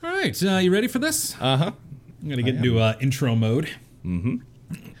right, you ready for this? Uh-huh. I'm going to get into intro mode. Mm-hmm.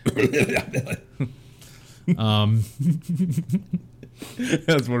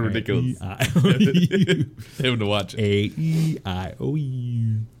 That's more ridiculous. Having to watch it.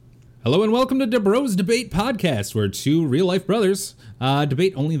 A-E-I-O-U. Hello and welcome to the Bros Debate Podcast, where two real-life brothers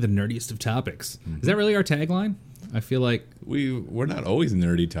debate only the nerdiest of topics. Mm-hmm. Is that really our tagline? I feel like we're not always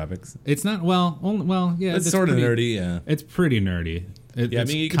nerdy topics. It's not yeah. It's sort of nerdy, yeah. It's pretty nerdy. You can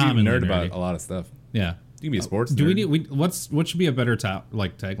be a nerd about a lot of stuff. Yeah, you can be a sports. Do nerd. we need? What should be a better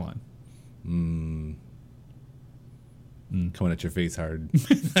tagline? Coming at your face hard.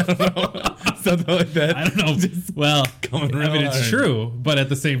 I don't know. Something like that. I don't know. Well, I mean, it's true, but at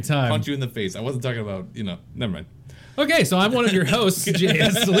the same time, punch you in the face. I wasn't talking about, never mind. Okay, so I'm one of your hosts,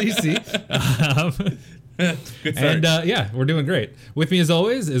 J.S. Salisi. Good start. And we're doing great. With me, as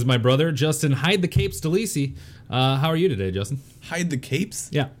always, is my brother, Justin Hide the Capes Delisi. How are you today, Justin? Hide the capes?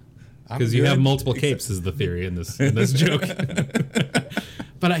 Yeah, because you have multiple capes is the theory in this joke.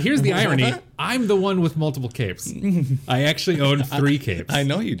 But here's the irony. I'm the one with multiple capes. I actually own 3 capes. I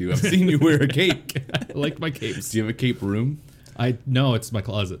know you do. I've seen you wear a cape. I like my capes. Do you have a cape room? No, it's my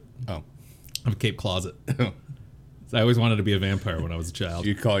closet. Oh. I have a cape closet. I always wanted to be a vampire when I was a child.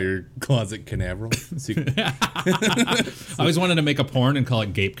 You call your closet Canaveral? I always wanted to make a porn and call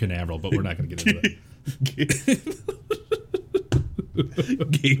it Gape Canaveral, but we're not going to get into that.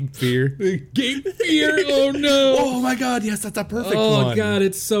 Gape Fear. Gape Fear, oh no. Oh my god, yes, that's a perfect one. Oh god,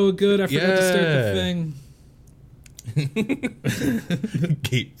 it's so good. I forgot to start the thing.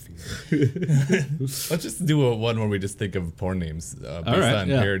 Gape Fear. Let's just do one where we just think of porn names based on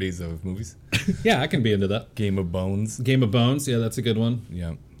parodies of movies. Yeah, I can be into that. Game of Bones. Game of Bones, yeah, that's a good one.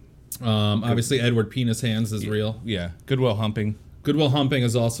 Yeah. Obviously, Edward Penis Hands is real. Yeah. Goodwill Humping. Goodwill Humping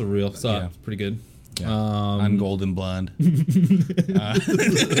is also real. So it's pretty good. Yeah. I'm Golden Blonde.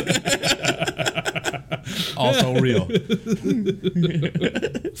 Also real.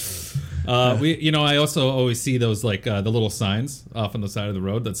 I also always see those the little signs off on the side of the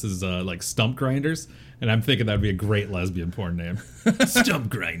road that says Stump Grinders, and I'm thinking that'd be a great lesbian porn name. Stump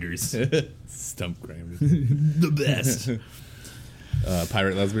Grinders. Stump Grinders. The best.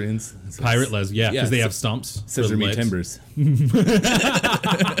 Pirate lesbians. Pirate lesbians, yeah, because they have stumps. Scissor me timbers.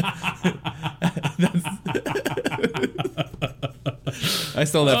 I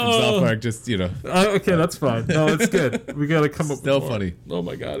stole that from South Park, just, okay, that's fine. No, it's good. We gotta come up Still with more. Funny. Oh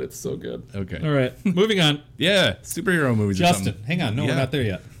my god, it's so good. Okay. All right, moving on. Yeah, superhero movies Justin, or something. hang on. No, we're not there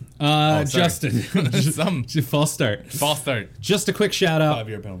yet. Justin. False start. False start. Just a quick shout out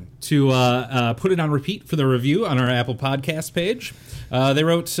 5-year penalty. To put it on repeat for the review on our Apple Podcast page. They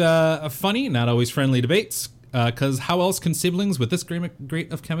wrote a funny, not always friendly debates. Because how else can siblings with this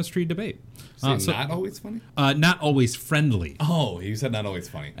great of chemistry debate? Not always funny? Not always friendly. Oh, you said not always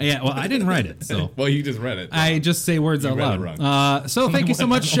funny. Yeah, well, I didn't write it, so. Well, you just read it. I just say words out loud. Wrong. So thank you so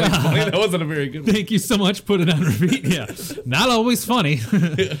much. That wasn't a very good one. Thank you so much. Put it on repeat. Yeah, not always funny.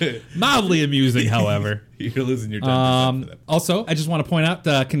 Mildly amusing, however. You're losing your time. Also, I just want to point out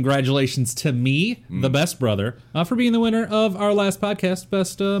congratulations to me, the best brother, for being the winner of our last podcast,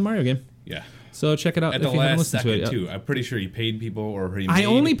 Best Mario Game. Yeah. So check it out at if the you haven't last listened to it second, yet. too. I'm pretty sure he paid people, or I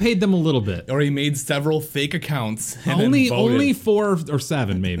only paid them a little bit. Or he made several fake accounts. And only 4 or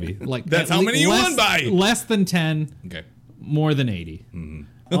 7, maybe. Like that's how many you won by. Less than 10. Okay. More than 80.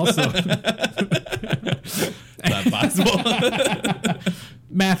 Mm-hmm. Also, not possible.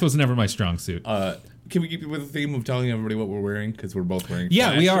 Math was never my strong suit. Can we keep with the theme of telling everybody what we're wearing? Because we're both wearing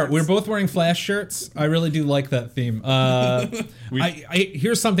Flash we are. shirts. We're both wearing Flash shirts. I really do like that theme.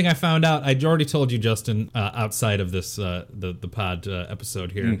 Here's something I found out. I'd already told you, Justin, outside of this the pod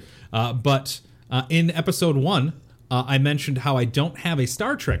episode here. But in episode 1, I mentioned how I don't have a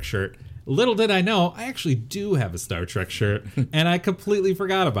Star Trek shirt. Little did I know, I actually do have a Star Trek shirt, and I completely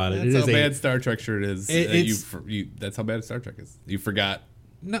forgot about it. That's how bad Star Trek shirt is. That's how bad Star Trek is. You forgot.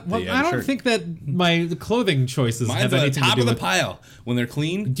 No, well, I don't think that my clothing choices have anything to do with... Mine's top of the pile. When they're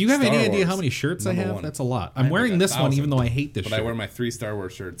clean, do you have Star any idea Wars, how many shirts I have? 1. That's a lot. I'm wearing this one even though I hate this shirt. But I wear my 3 Star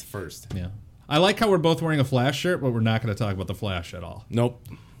Wars shirts first. Yeah. I like how we're both wearing a Flash shirt, but we're not going to talk about the Flash at all. Nope.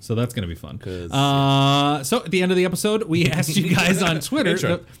 So that's going to be fun. So at the end of the episode, we asked you guys on Twitter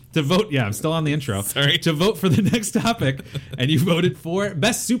to vote. Yeah, I'm still on the intro. Sorry. To vote for the next topic, and you voted for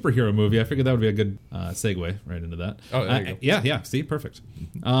Best Superhero Movie. I figured that would be a good segue right into that. Oh, there you go. Yeah. See, perfect.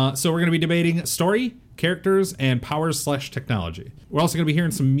 So we're going to be debating story, characters, and powers/technology. We're also going to be hearing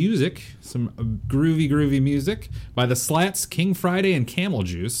some music, some groovy music by the Slats, King Friday, and Camel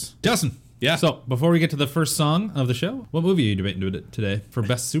Juice. Justin. Yeah. So before we get to the first song of the show, what movie are you debating today for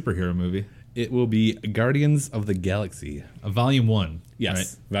Best Superhero Movie? It will be Guardians of the Galaxy. Volume 1. Yes,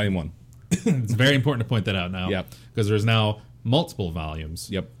 right? Volume 1. It's very important to point that out now. Yep. Because there's now multiple volumes.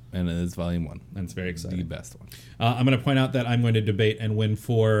 Yep. And it is Volume 1. And it's very exciting. The best one. I'm going to point out that I'm going to debate and win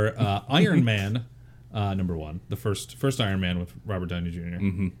for Iron Man number 1. The first Iron Man with Robert Downey Jr.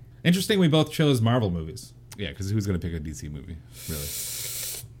 Mm-hmm. Interesting, we both chose Marvel movies. Yeah, because who's going to pick a DC movie, really?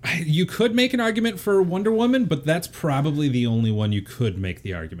 You could make an argument for Wonder Woman, but that's probably the only one you could make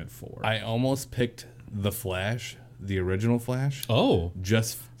the argument for. I almost picked The Flash, the original Flash. Oh.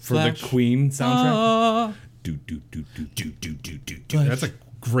 Just for Flash. The Queen soundtrack. That's a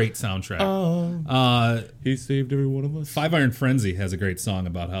great soundtrack. He saved every one of us. Five Iron Frenzy has a great song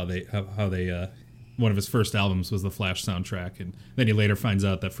about how they one of his first albums was the Flash soundtrack, and then he later finds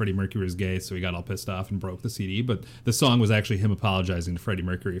out that Freddie Mercury was gay, so he got all pissed off and broke the CD. But the song was actually him apologizing to Freddie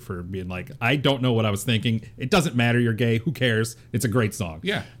Mercury for being like, I don't know what I was thinking. It doesn't matter. You're gay. Who cares? It's a great song.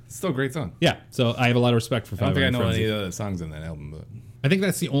 Yeah, it's still a great song. Yeah, so I have a lot of respect for Five Iron Frenzy. I don't think I know any of the songs in that album, but I think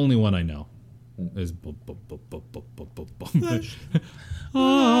that's the only one I know. Is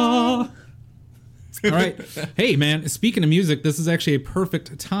All right. Hey, man, speaking of music, this is actually a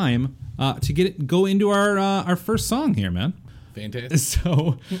perfect time to go into our first song here, man. Fantastic.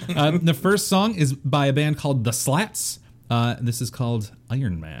 So the first song is by a band called The Slats. This is called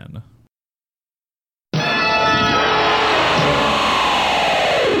Iron Man.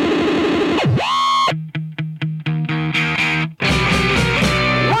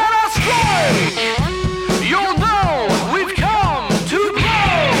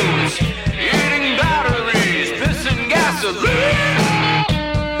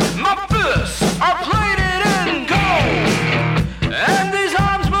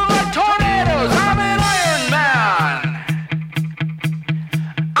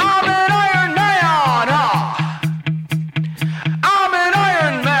 I'm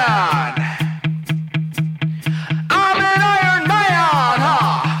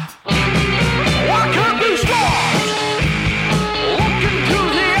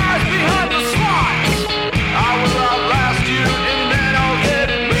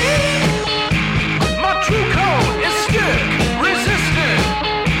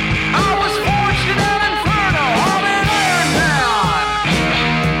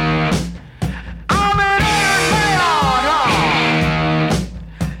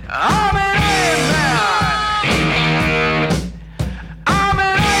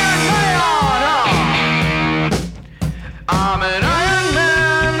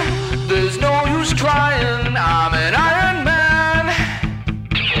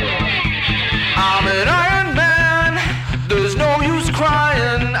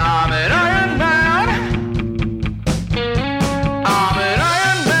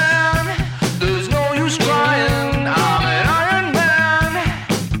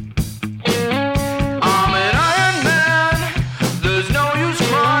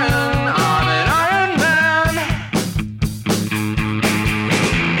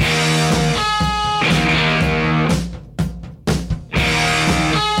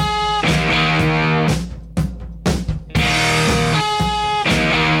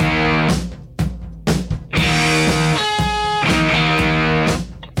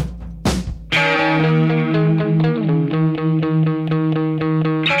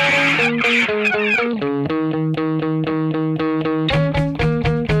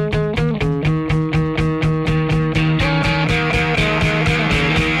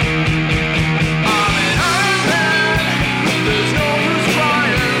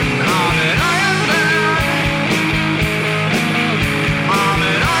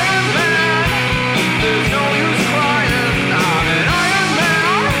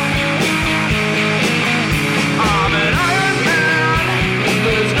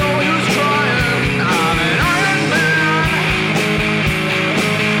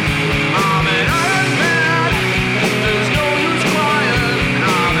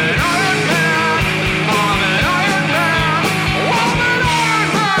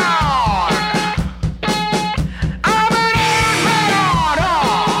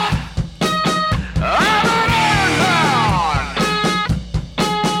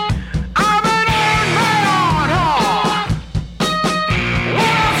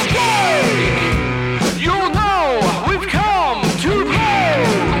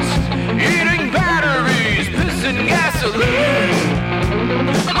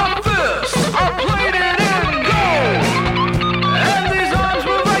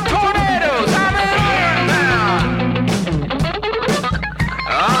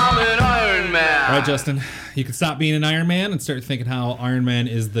All right, Justin, you can stop being an Iron Man and start thinking how Iron Man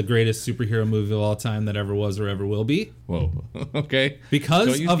is the greatest superhero movie of all time that ever was or ever will be. Whoa. Okay.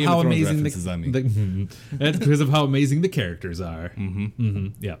 Because of how amazing that's because of how amazing the characters are.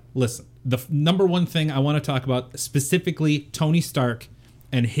 Yeah. Listen, the number one thing I want to talk about, specifically Tony Stark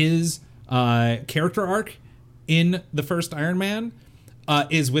and his character arc in the first Iron Man,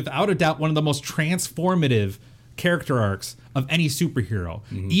 is without a doubt one of the most transformative character arcs of any superhero,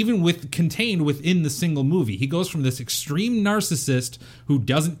 even contained within the single movie. He goes from this extreme narcissist who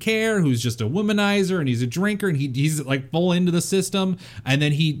doesn't care, who's just a womanizer, and he's a drinker, and he's like full into the system, and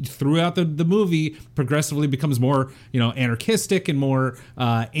then he, throughout the movie, progressively becomes more, anarchistic and more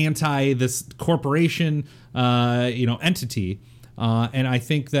anti this corporation, entity. And I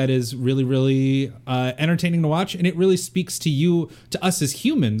think that is really, really entertaining to watch, and it really speaks to us as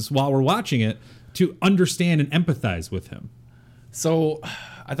humans while we're watching it, to understand and empathize with him. So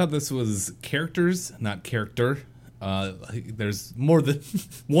I thought this was characters, not character. There's more than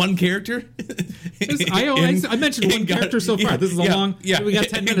one character. I mentioned one character so far. This is a long... Yeah, we got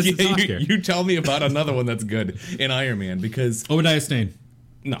 10 minutes to talk here. You tell me about another one that's good in Iron Man, because... Obadiah Stane.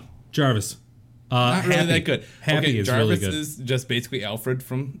 No. Jarvis. Not really that good. Happy is Jarvis really good. is just basically Alfred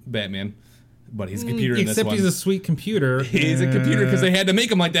from Batman. But he's a computer in this one. Except he's a sweet computer. He's a computer because they had to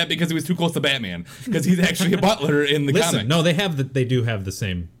make him like that because he was too close to Batman. Because he's actually a butler in the comic. No, they do have the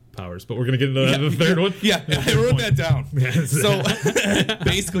same powers, but we're going to get into the third one. Yeah, I wrote that down. So,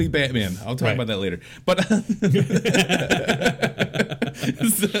 basically Batman. I'll talk about that later. But,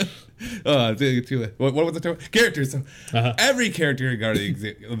 what was the term? Characters. So, every character in Guardians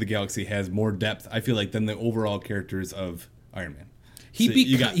of the Galaxy has more depth, I feel like, than the overall characters of Iron Man.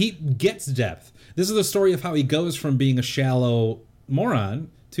 He gets depth. This is the story of how he goes from being a shallow moron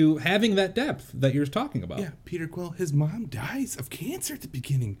to having that depth that you're talking about. Yeah, Peter Quill, his mom dies of cancer at the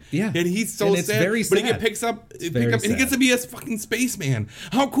beginning. Yeah. And he's so it's sad. Very sad. But he and he gets to be a fucking spaceman.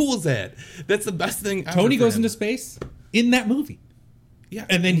 How cool is that? That's the best thing ever. Tony goes into space in that movie. Yeah.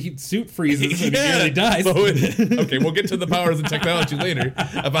 And then he suit freezes and he nearly dies. Okay, we'll get to the powers and technology later,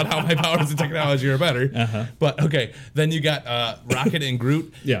 about how my powers and technology are better. But, okay, then you got Rocket and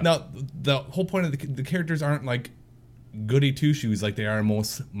Groot. Yeah. Now, the whole point of the characters aren't like goody two-shoes like they are in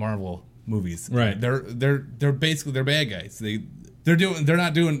most Marvel movies. Right. They're basically, they're bad guys. They're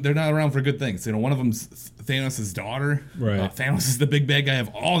not around for good things. One of them's Thanos' daughter. Right. Thanos is the big bad guy of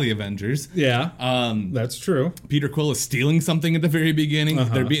all the Avengers. Yeah. That's true. Peter Quill is stealing something at the very beginning.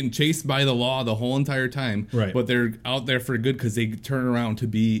 They're being chased by the law the whole entire time. Right. But they're out there for good because they turn around to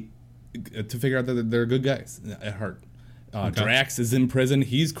figure out that they're good guys at heart. Drax is in prison.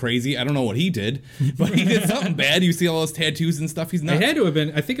 He's crazy. I don't know what he did, but he did something bad. You see all those tattoos and stuff. He's not. It had to have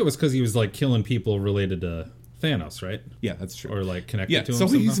been. I think it was because he was like killing people related to Thanos, right? Yeah, that's true. Or like connected to him. So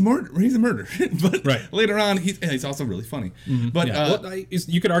he's a murderer. But right. Later on, he's also really funny. But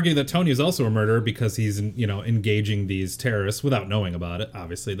you could argue that Tony is also a murderer because he's engaging these terrorists without knowing about it.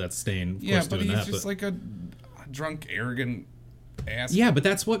 Obviously, that's Stane. But he's just like a drunk, arrogant ass. Yeah, but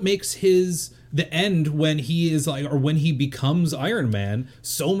that's what makes the end when he is like, or when he becomes Iron Man,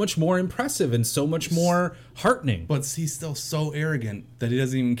 so much more impressive and so much more heartening. But he's still so arrogant that he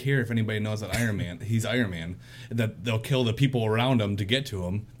doesn't even care if anybody knows that he's Iron Man, that they'll kill the people around him to get to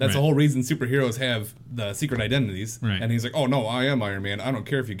him. That's the whole reason superheroes have the secret identities. Right. And he's like, oh no, I am Iron Man. I don't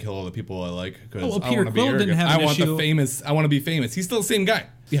care if you kill all the people I like because I want to be Quill arrogant. Didn't have an issue. I want to be famous. He's still the same guy.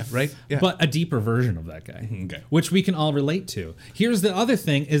 Yeah, right? Yeah. But a deeper version of that guy, okay. Which we can all relate to. Here's the other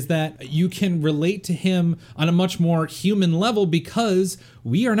thing, is that you can relate to him on a much more human level because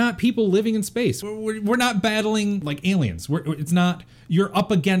we are not people living in space. We're not battling like aliens. You're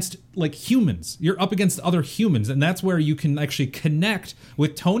up against like humans. You're up against other humans, and that's where you can actually connect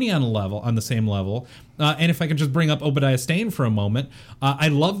with Tony on the same level. And if I can just bring up Obadiah Stane for a moment, I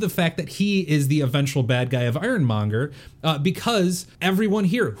love the fact that he is the eventual bad guy of Ironmonger, because everyone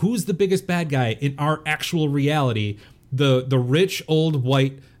here, who's the biggest bad guy in our actual reality? The rich old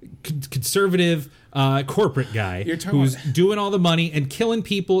white conservative corporate guy who's doing all the money and killing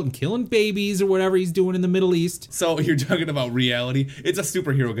people and killing babies or whatever he's doing in the Middle East. So you're talking about reality. It's a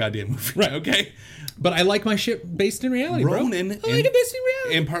superhero goddamn movie. Right. Okay? But I like my shit based in reality, Ronan, I like it based in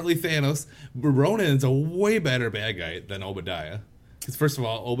reality. And partly Thanos. Ronan is a way better bad guy than Obadiah. Because first of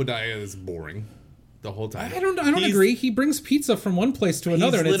all, Obadiah is boring the whole time. I don't agree. He brings pizza from one place to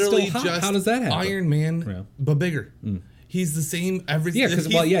another and it's still hot. How does that happen? Iron Man, but bigger. He's the same everything. Yeah, because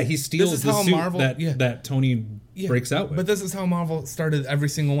he steals the suit that Tony breaks out with. But this is how Marvel started every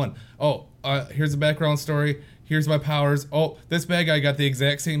single one. Oh, here's a background story. Here's my powers. Oh, this bad guy got the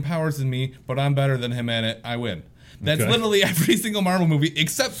exact same powers as me, but I'm better than him at it. I win. That's literally every single Marvel movie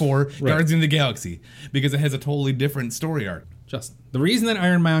except for Guardians of the Galaxy, because it has a totally different story arc. Justin, the reason that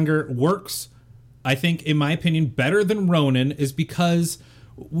Ironmonger works, I think, in my opinion, better than Ronan is because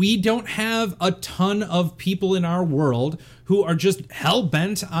we don't have a ton of people in our world who are just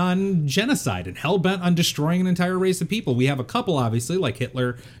hell-bent on genocide and hell-bent on destroying an entire race of people. We have a couple, obviously, like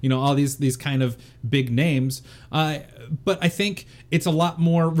Hitler, all these kind of big names. But I think it's a lot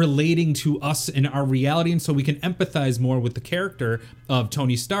more relating to us in our reality, and so we can empathize more with the character of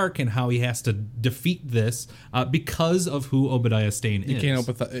Tony Stark and how he has to defeat this because of who Obadiah Stane is.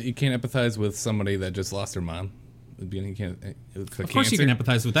 You can't empathize with somebody that just lost their mom. Of course you can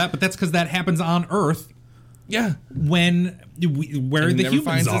empathize with that, but that's because that happens on Earth. Yeah, where and the never humans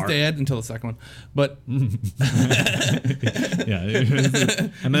finds are. his dad until the second one, but and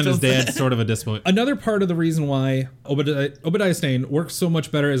then his dad's sort of a disappointment. Another part of the reason why Obadiah Stane works so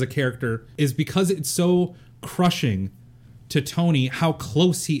much better as a character is because it's so crushing to Tony how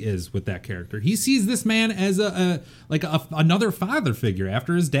close he is with that character. He sees this man as another father figure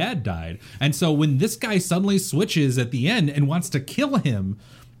after his dad died. And so when this guy suddenly switches at the end and wants to kill him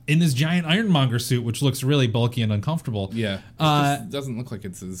in this giant Ironmonger suit, which looks really bulky and uncomfortable. Yeah. It just doesn't look like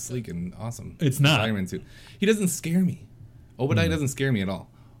it's as sleek and awesome. It's not. Iron Man suit. He doesn't scare me. Obadiah doesn't scare me at all.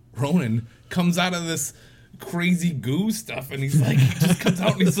 Ronan comes out of this crazy goo stuff, and he's like, he just comes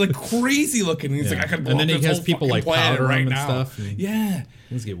out and he's like crazy looking. And he's like, I could blow and then up he this has whole people like planet powder right him and now. stuff. Yeah.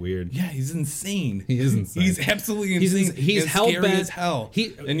 Things get weird. Yeah, he's insane. He is insane. He's absolutely insane. He's scary hell-bent. as hell.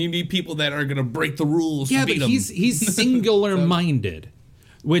 And you need people that are gonna break the rules. Yeah, to beat but him. he's singular-minded,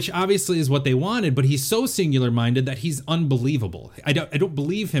 which obviously is what they wanted. But he's so singular-minded that he's unbelievable. I don't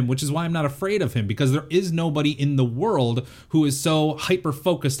believe him, which is why I'm not afraid of him, because there is nobody in the world who is so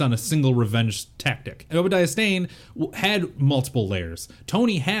hyper-focused on a single revenge tactic. And Obadiah Stane had multiple layers.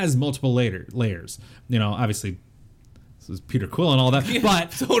 Tony has multiple layers. Obviously. This is Peter Quill and all that,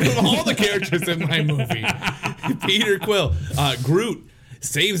 but so do all the characters in my movie. Peter Quill, Groot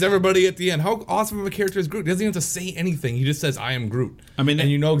saves everybody at the end. How awesome of a character is Groot? He doesn't even have to say anything. He just says, "I am Groot." I mean,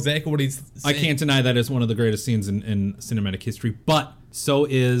 and you know exactly what he's saying. I can't deny that is one of the greatest scenes in cinematic history, but so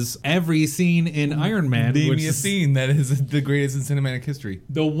is every scene in Iron Man. Name me a scene that is the greatest in cinematic history.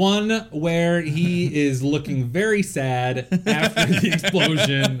 The one where he is looking very sad after the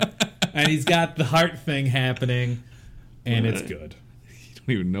explosion, and he's got the heart thing happening. And it's good. You don't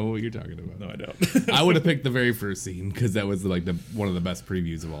even know what you're talking about. No, I don't. I would have picked the very first scene because that was like one of the best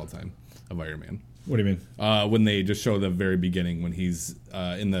previews of all time of Iron Man. What do you mean? When they just show the very beginning when he's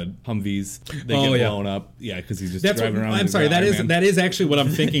in the Humvees, they get blown up. Yeah, because he's just driving around. I'm sorry. That is actually what I'm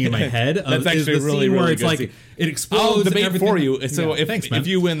thinking in my head. That's actually the really, scene where really it's good like scene. it explodes. I'll debate and for you. So if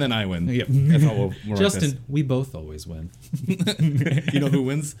you win, then I win. Yep. That's how we'll Justin, we both always win. You know who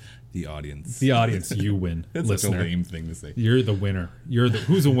wins? The audience. The audience, you win. That's listener. such a lame thing to say. You're the winner.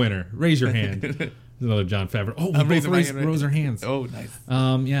 Who's a winner? Raise your hand. Another John Favreau. Oh, we both rose our hands. Oh, nice.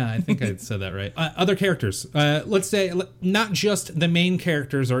 Yeah, I think I said that right. Other characters. Let's say not just the main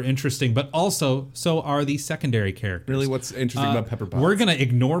characters are interesting, but also so are the secondary characters. Really, what's interesting about Pepper Potts? We're gonna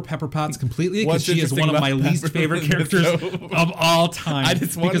ignore Pepper Potts completely because she is one of my least favorite characters of all time. I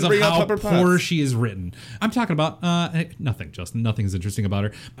just wanted because to bring of up how Pepper poor Potts. she is written. I'm talking about nothing, Justin. Nothing's interesting about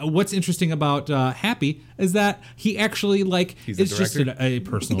her. What's interesting about Happy is that he actually is just a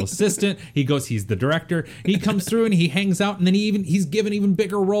personal assistant. He's the director. He comes through and he hangs out, and then he's given even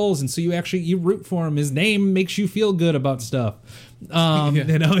bigger roles, and so you root for him. His name makes you feel good about stuff. He's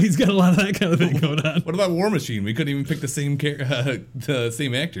got a lot of that kind of thing going on. What about War Machine? We couldn't even pick the same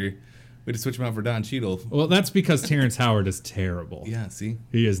actor. We had to switch him out for Don Cheadle. Well, that's because Terrence Howard is terrible. Yeah, see?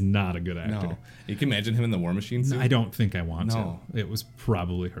 He is not a good actor. No. You can imagine him in the War Machine suit? I don't think I want to. It was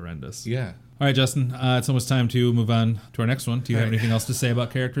probably horrendous. Yeah. All right, Justin, it's almost time to move on to our next one. Do you have anything else to say about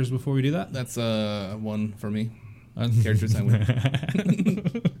characters before we do that? That's one for me. Characters I win.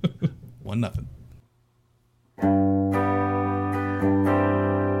 1-0.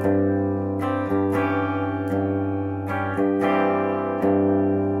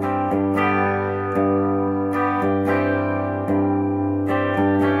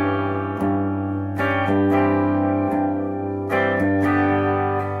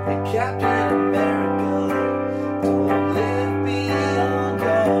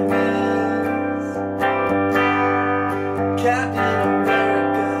 Captain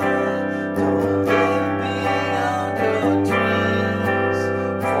America, don't live beyond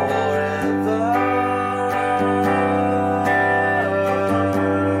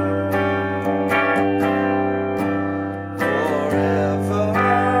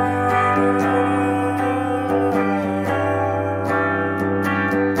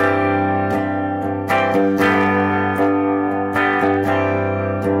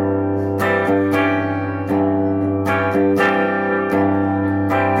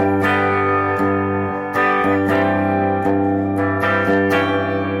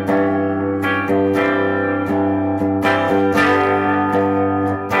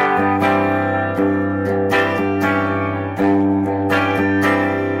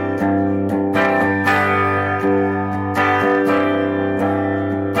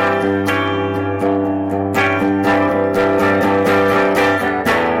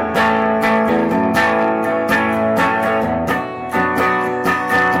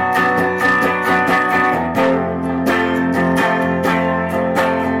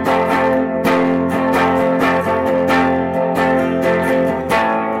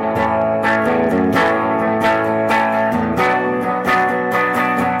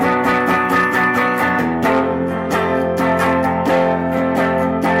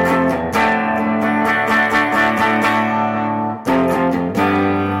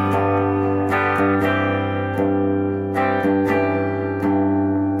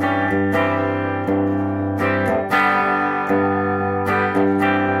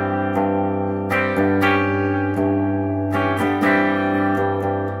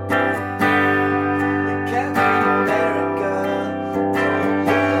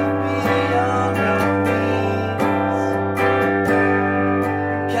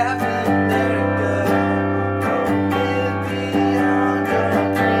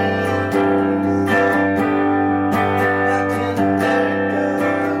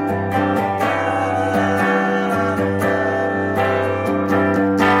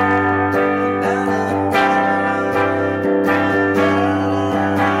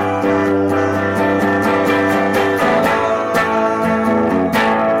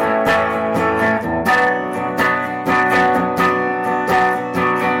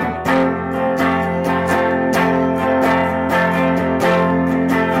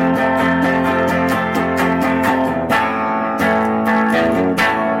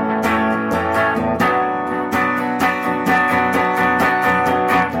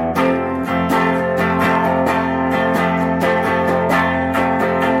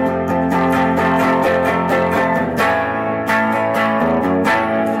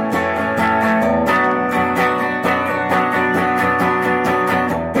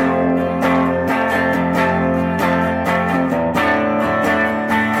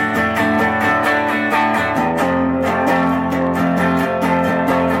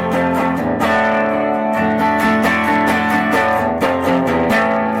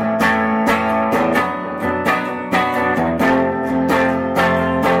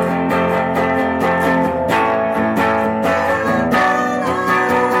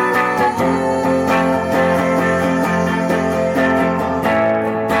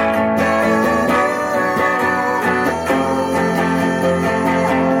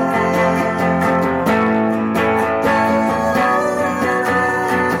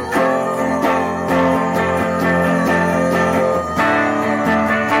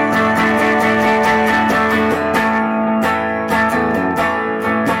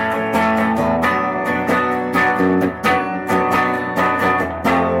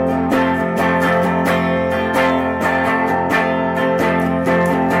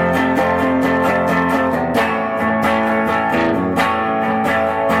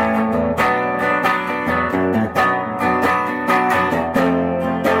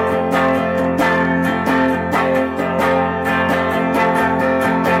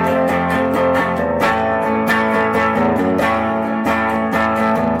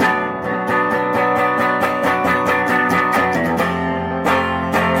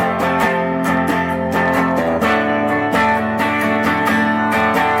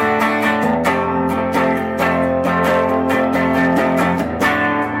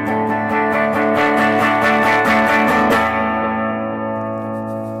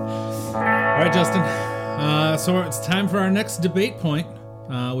right, Justin. So it's time for our next debate point,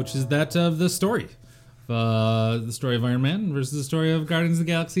 which is that of the story. The story of Iron Man versus the story of Guardians of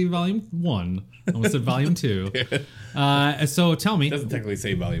the Galaxy Volume 1. I almost said Volume 2. So tell me. It doesn't technically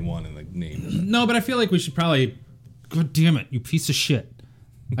say Volume 1 in the name. No, but I feel like we should probably... God damn it, you piece of shit.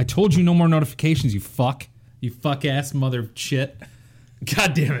 I told you no more notifications, you fuck. You fuck-ass mother shit.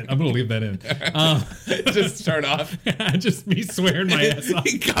 God damn it, I'm going to leave that in. Just start off. Just me swearing my ass off.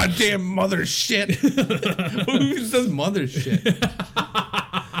 Goddamn mother shit. Who says mother shit?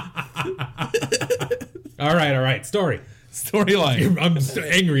 All right. Storyline. I'm so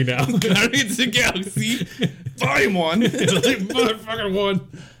angry now. Guardians of the Galaxy, Volume 1. Motherfucking one.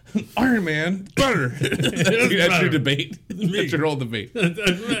 Iron Man, better. That's your debate. That's your whole debate.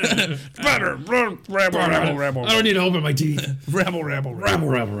 Better. Rabble. I don't need to open my teeth.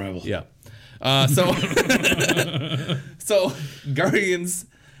 Rabble. Yeah. So Guardians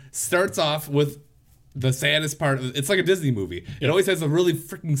starts off with the saddest part. It's like a Disney movie. It always has a really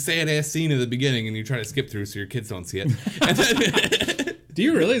freaking sad ass scene at the beginning, and you try to skip through so your kids don't see it. And then, do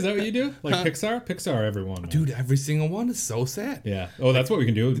you really? Is that what you do? Like Pixar? Pixar, everyone. Man. Dude, every single one is so sad. Yeah. Oh, that's what we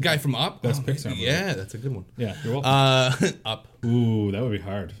can do. The guy from Up. Best Pixar movie. Yeah, that's a good one. Yeah, you're welcome. Up. Ooh, that would be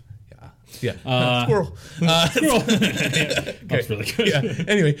hard. Yeah. Squirrel. Squirrel. That's really good. Yeah.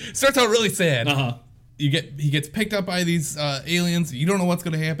 Anyway, starts out really sad. Uh-huh. He gets picked up by these aliens. You don't know what's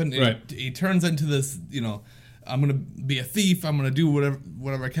going to happen. Right. He turns into this, I'm going to be a thief. I'm going to do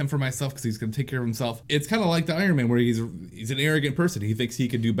whatever I can for myself because he's going to take care of himself. It's kind of like the Iron Man where he's an arrogant person. He thinks he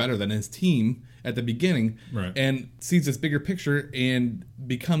can do better than his team at the beginning, right, and sees this bigger picture and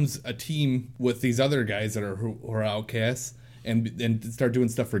becomes a team with these other guys that who are outcasts and start doing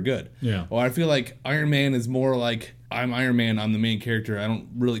stuff for good. Yeah. Well, I feel like Iron Man is more like, I'm Iron Man, I'm the main character. I don't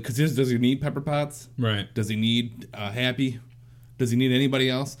really, because does he need Pepper Potts? Right. Does he need Happy? Does he need anybody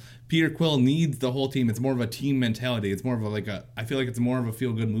else? Peter Quill needs the whole team. It's more of a team mentality. It's more of I feel like it's more of a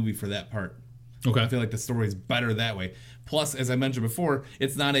feel-good movie for that part. Okay. I feel like the story is better that way. Plus, as I mentioned before,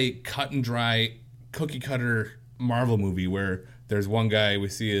 it's not a cut and dry, cookie cutter Marvel movie where there's one guy, we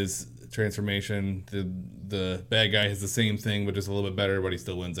see his transformation, the bad guy has the same thing but just a little bit better, but he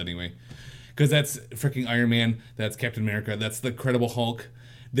still wins anyway. Because that's freaking Iron Man, that's Captain America, that's the Incredible Hulk.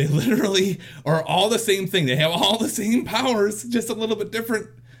 They literally are all the same thing. They have all the same powers, just a little bit different,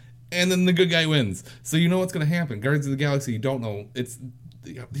 and then the good guy wins. So you know what's going to happen. Guardians of the Galaxy, you don't know.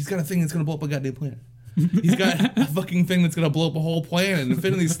 He's got a thing that's going to blow up a goddamn planet. He's got a fucking thing that's going to blow up a whole planet, an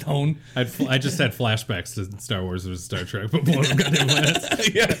Infinity Stone. I just had flashbacks to Star Wars versus Star Trek, but blowing up goddamn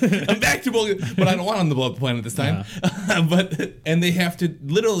planets. Yeah, I'm back to blowing, but I don't want him to blow up the planet this time. And they have to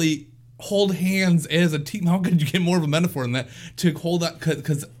literally hold hands as a team. How could you get more of a metaphor than that? To hold on,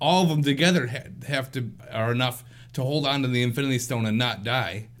 because all of them together are enough to hold on to the Infinity Stone and not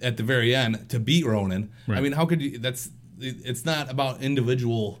die at the very end to beat Ronan. Right. I mean, how could you? It's not about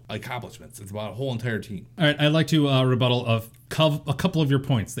individual accomplishments. It's about a whole entire team. All right, I'd like to rebuttal a couple of your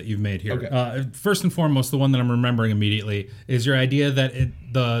points that you've made here. Okay. First and foremost, the one that I'm remembering immediately is your idea that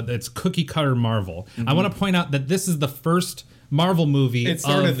it's cookie cutter Marvel. Mm-hmm. I want to point out that this is the first Marvel movie. It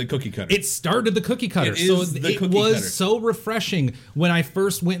started the cookie cutter. It started the cookie cutter. It was so refreshing when I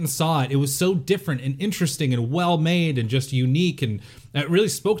first went and saw it. It was so different and interesting and well made and just unique, and it really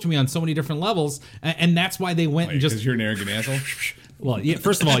spoke to me on so many different levels. And that's why they went and just. Because you're an arrogant asshole. Well, yeah,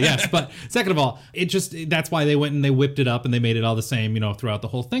 first of all, yes, but second of all, that's why they went and they whipped it up and they made it all the same, throughout the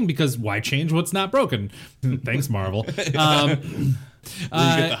whole thing, because why change what's not broken? Thanks, Marvel. You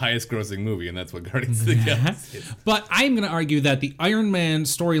get the highest grossing movie, and that's what Guardians of the Galaxy is. But I'm going to argue that the Iron Man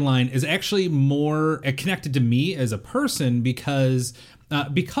storyline is actually more connected to me as a person because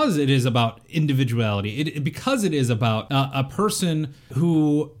it is about individuality, because it is about a person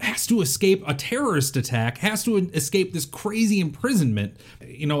who has to escape a terrorist attack, has to escape this crazy imprisonment,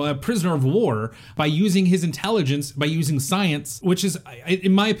 a prisoner of war, by using his intelligence, by using science, which is,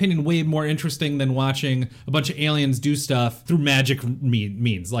 in my opinion, way more interesting than watching a bunch of aliens do stuff through magic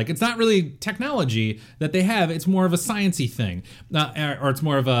means. Like, it's not really technology that they have, it's more of a sciencey thing, or it's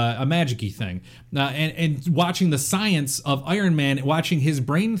more of a magic-y thing. And watching the science of Iron Man, watching his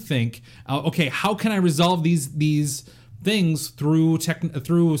brain think, okay, how can I resolve these things through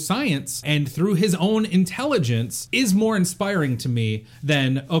science and through his own intelligence, is more inspiring to me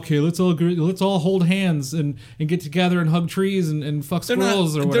than, okay, let's all hold hands and get together and hug trees and fuck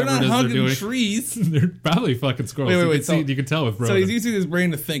squirrels or whatever it is they're doing. They're not hugging trees. They're probably fucking squirrels. Wait. You can tell with Ronan. So he's using his brain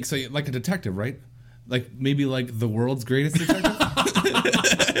to think, so like a detective, right? Like maybe like the world's greatest detective.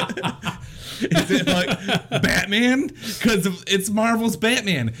 Is it like Batman? Because it's Marvel's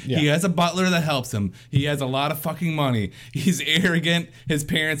Batman. Yeah. He has a butler that helps him. He has a lot of fucking money. He's arrogant. His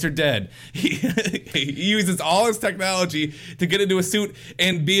parents are dead. He uses all his technology to get into a suit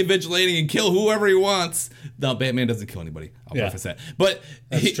and be a vigilante and kill whoever he wants. No, Batman doesn't kill anybody. I'll preface that. But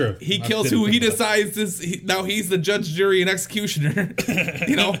that's true. He kills who he decides is. Now he's the judge, jury, and executioner.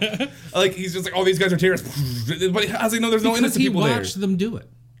 You know, like he's just like, oh, these guys are terrorists. But how does he know there's no innocent people there? He watched them do it.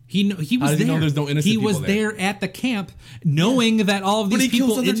 He was there. Know there's no innocent people was there at the camp, knowing that all of these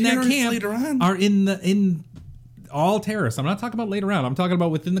people in that camp are in all terrorists. I'm not talking about later on. I'm talking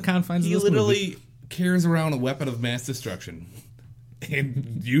about within the confines of this movie. He literally carries around a weapon of mass destruction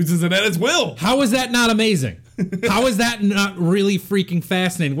and uses it at his will. How is that not amazing? How is that not really freaking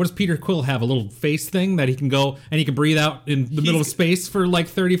fascinating? What does Peter Quill have? A little face thing that he can go and he can breathe out in the middle of space for like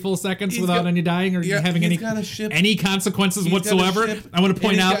 30 full seconds without any dying or having any consequences whatsoever. I want to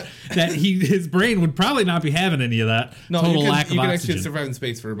point out that his brain would probably not be having any of that. No, total lack of oxygen. You can actually survive in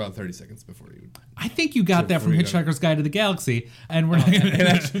space for about 30 seconds before you. I think you got that from Hitchhiker's Guide to the Galaxy, and we're not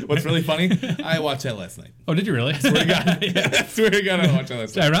gonna what's really funny, I watched that last night. Oh, did you really? I swear to God, I watched that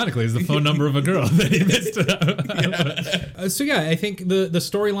last night. Ironically, it's the phone number of a girl that he missed. I think the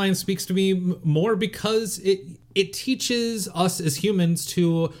storyline speaks to me more because it teaches us as humans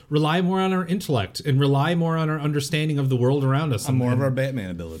to rely more on our intellect and rely more on our understanding of the world around us. On more of our Batman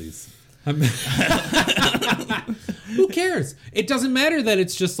abilities. Who cares? It doesn't matter that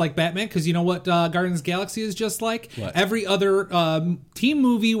it's just like Batman, because you know what Guardians of the Galaxy is just like? What? Every other team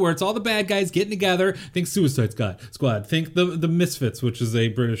movie where it's all the bad guys getting together. Think Suicide Squad. Think the Misfits, which is a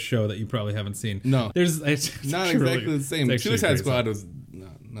British show that you probably haven't seen. No. It's not exactly the same. Suicide Squad was...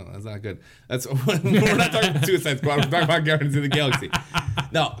 No, that's not good. We're not talking about Suicide Squad. We're talking about Guardians of the Galaxy.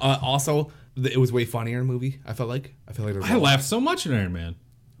 No, also, it was way funnier movie, I felt like. I laughed so much at Iron Man.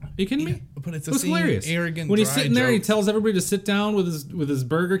 Are you kidding me? But it was hilarious. Arrogant, when he's sitting there, he tells everybody to sit down with his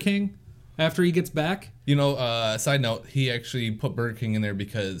Burger King after he gets back. You know, side note, he actually put Burger King in there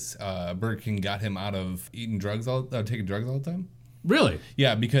because Burger King got him out of taking drugs all the time. Really?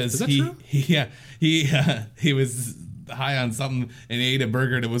 Yeah, because is that true? He was high on something and he ate a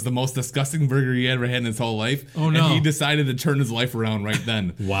burger and it was the most disgusting burger he ever had in his whole life. Oh no. And he decided to turn his life around right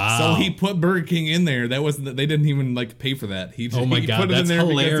then. Wow. So he put Burger King in there. They didn't even like pay for that. He God, put it in there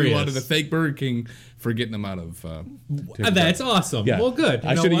hilarious. Because he wanted to thank Burger King for getting him out of that's awesome. Yeah. Well, good.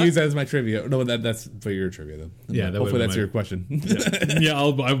 I should have used that as my trivia. No, that's for your trivia then. Yeah, hopefully that's your question. Yeah,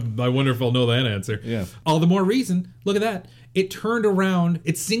 I wonder if I'll know that answer. Yeah. All the more reason. Look at that. It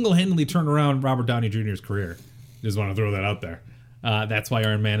single-handedly turned around Robert Downey Jr.'s career. Just want to throw that out there. That's why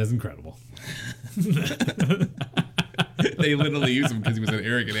Iron Man is incredible. They literally use him because he was an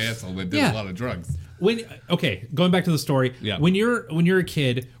arrogant asshole that did a lot of drugs. Going back to the story. Yeah. When you're a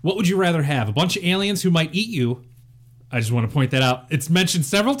kid, what would you rather have? A bunch of aliens who might eat you. I just want to point that out. It's mentioned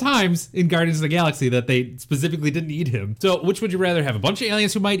several times in Guardians of the Galaxy that they specifically didn't eat him. So which would you rather have? A bunch of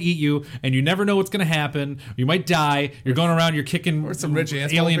aliens who might eat you, and you never know what's going to happen. You might die. You're going around, you're kicking or some rich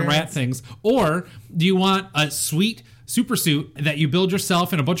alien rat things. Or do you want a sweet super suit that you build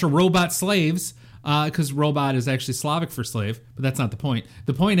yourself and a bunch of robot slaves? Because robot is actually Slavic for slave, but that's not the point.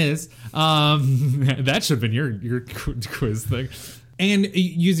 The point is, that should have been your quiz thing. And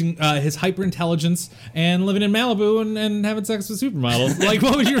using his hyper intelligence and living in Malibu and having sex with supermodels. Like,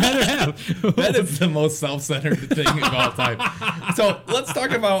 what would you rather have? That is the most self-centered thing of all time. So let's talk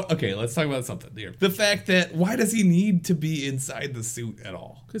about something here. The fact that why does he need to be inside the suit at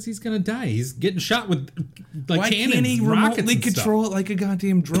all? Because he's gonna die. He's getting shot with why cannons, can't he rockets, remotely and control stuff? it like a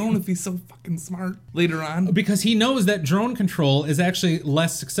goddamn drone if he's so fucking smart later on? Because he knows that drone control is actually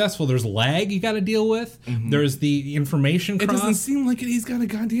less successful. There's lag you got to deal with. Mm-hmm. There's the information cross. It doesn't seem like he's got a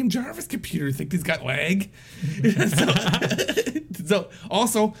goddamn Jarvis computer. You think he's got lag? so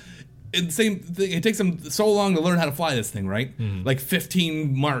also, same thing. It takes him so long to learn how to fly this thing, right? Mm. Like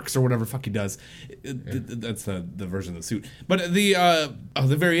 15 marks or whatever fuck he does. That's the version of the suit. But at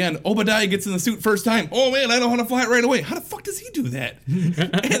the very end, Obadiah gets in the suit first time. Oh man, I know how to fly it right away. How the fuck does he do that? And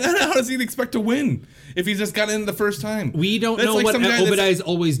then how does he expect to win if he's just got in the first time? We don't know what Obadiah's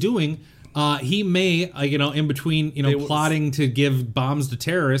always doing. He may, in between, plotting to give bombs to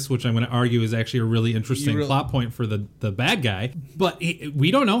terrorists, which I'm going to argue is actually a really interesting plot point for the bad guy. But we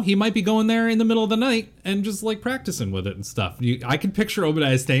don't know. He might be going there in the middle of the night and just like practicing with it and stuff. I can picture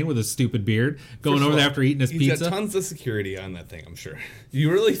Obadiah Stane with his stupid beard going over there after eating his pizza. He's got tons of security on that thing, I'm sure.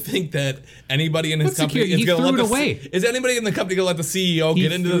 You really think that anybody in his company is going to let away? Is anybody in the company going to let the CEO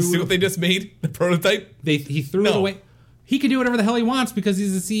get into the suit they just made, the prototype? He threw it away. He can do whatever the hell he wants because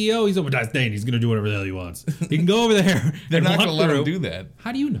he's the CEO. He's over Dane. He's going to do whatever the hell he wants. He can go over there. They're not going to let him through. do that.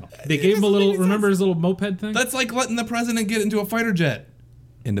 How do you know? They gave him a little. Remember his little moped thing? That's like letting the president get into a fighter jet.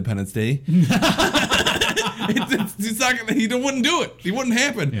 Independence Day. It's not gonna, he wouldn't do it. It wouldn't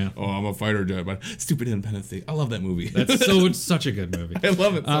happen. Yeah. Oh, I'm a fighter jet, but stupid Independence Day. I love that movie. It's such a good movie. I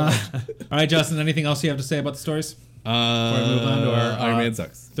love it so much. All right, Justin. Anything else you have to say about the stories? Before I move on to our Iron Man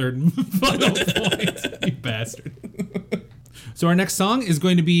sucks. Third and final point. You bastard. So our next song is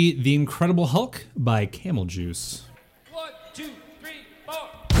going to be "The Incredible Hulk" by Camel Juice. 1, 2, 3, 4.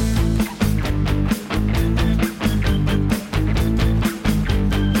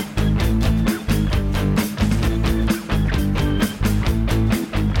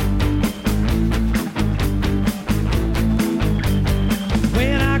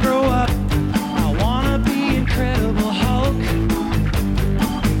 When I grow up, I wanna be Incredible Hulk.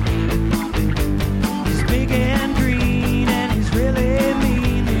 He's big and green, and he's really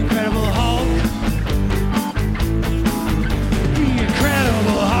mean. The Incredible Hulk. The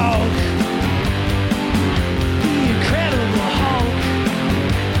Incredible Hulk. The Incredible Hulk.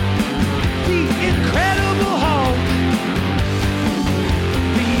 The Incredible Hulk.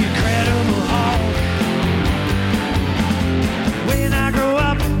 The Incredible Hulk. When I grow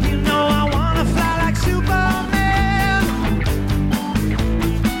up, you know I wanna fly like Superman.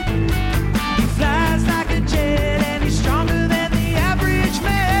 He flies like a jet and he's stronger than the average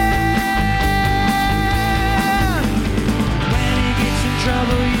man. When he gets in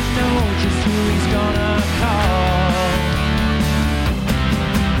trouble, you know just who he's gonna call.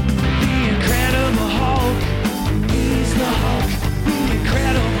 The Incredible Hulk, he's the Hulk. The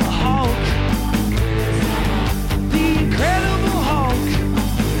Incredible Hulk. The Incredible Hulk,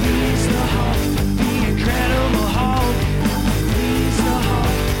 he's the Hulk. The Incredible Hulk, he's the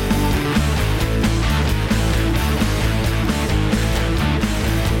Hulk.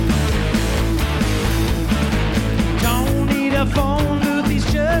 Don't need a phone booth, he's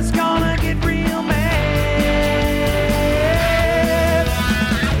just gonna get real mad.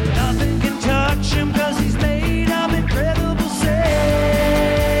 Nothing can touch him 'cause he's made of incredible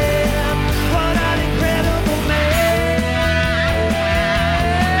sand. What an incredible man.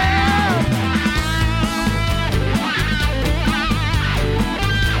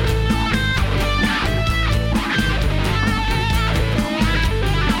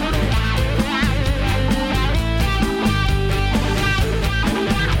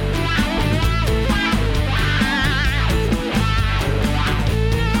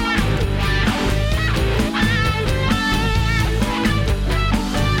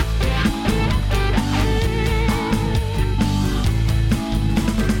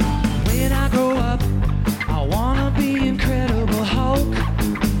 When I grow up, I wanna be Incredible Hulk.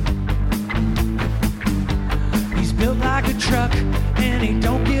 He's built like a truck, and he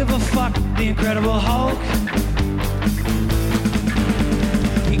don't give a fuck. The Incredible Hulk.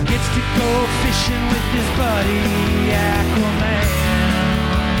 He gets to go fishing with his buddy Aquaman.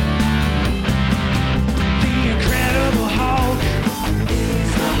 The Incredible Hulk.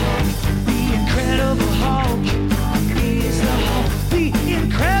 He's the Hulk. The Incredible Hulk. He's the Hulk. The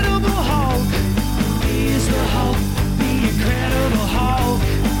Incredible Hulk. He's the Hulk. The Incredible Hulk.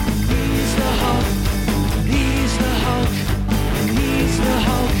 He's the Hulk. He's the Hulk. He's the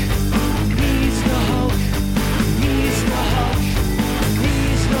Hulk. He's the Hulk. He's the Hulk.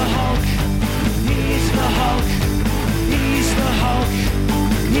 He's the Hulk. He's the Hulk. He's the Hulk.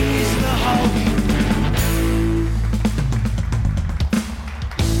 He's the Hulk.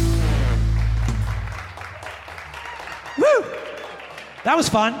 Woo! That was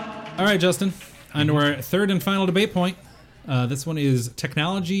fun. All right, Justin. On to our third and final debate point. This one is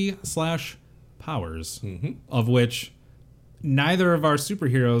technology / powers, of which neither of our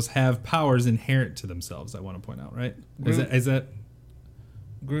superheroes have powers inherent to themselves. I want to point out, right? Is that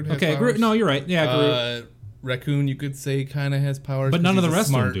Groot has okay? powers. Groot, no, you're right. Yeah, Groot. Raccoon, you could say, kind of has powers. But none of the he's a rest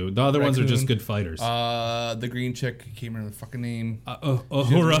of them smart do. The other ones are just raccoon. good fighters. The green chick, can't remember the fucking name.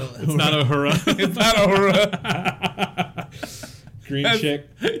 Uhura. It's not Uhura. It's not Uhura. Green chick.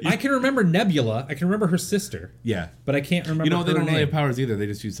 I can remember Nebula. I can remember her sister. Yeah. But I can't remember You know, they her don't really name. have powers either. They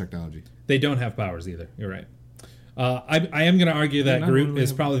just use technology. They don't have powers either. You're right. I am going to argue that not Groot really is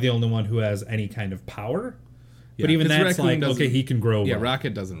have- probably the only one who has any kind of power. Yeah, But even 'cause that's Raccoon like, doesn't- okay, he can grow. Yeah, well.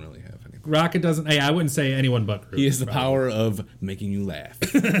 Rocket doesn't really have any. Rocket doesn't. Hey, I wouldn't say anyone but Groot. He has the probably. power of making you laugh.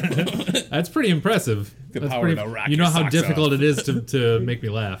 That's pretty impressive. The That's power pretty, to rock you know your how socks difficult off. it is to make me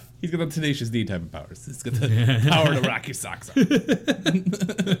laugh. He's got the Tenacious D type of powers. He's got the power to rock your socks off.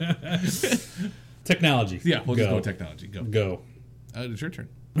 Technology. Yeah, we'll just go with technology. Go. Go. It's your turn.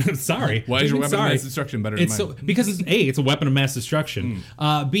 Sorry. Why is your What do you mean weapon of sorry? mass destruction better than It's mine? so because it's a weapon of mass destruction.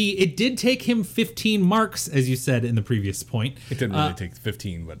 B, it did take him 15 marks, as you said in the previous point. It didn't really take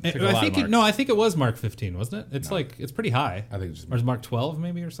 15, but it took a lot of marks. I think it was Mark 15, wasn't it? It's pretty high. I think it's just or is Mark 12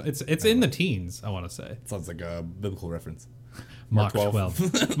 maybe or something. It's in the teens, I want to say. Sounds like a biblical reference. Mark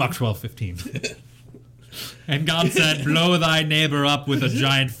 12. Mark 12, 15. And God said, "Blow thy neighbor up with a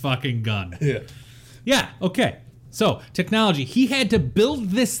giant fucking gun." Yeah. Yeah, okay. So, technology. He had to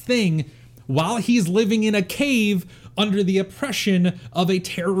build this thing while he's living in a cave under the oppression of a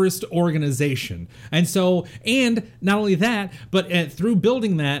terrorist organization. And not only that, but through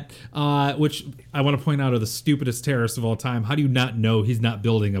building that, which I want to point out are the stupidest terrorists of all time. How do you not know he's not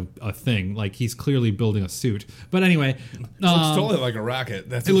building a thing? Like, he's clearly building a suit. But anyway. Looks totally like a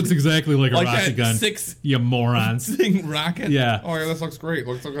rocket. It looks exactly like a rocket gun. You morons. Thing rocket? Yeah. Oh, yeah, this looks great.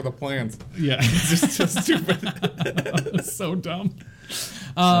 Let's look at the plans. Yeah. It's just so stupid. It's so dumb.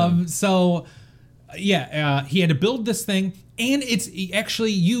 He had to build this thing, and it's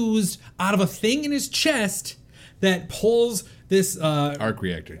actually used out of a thing in his chest that pulls this Arc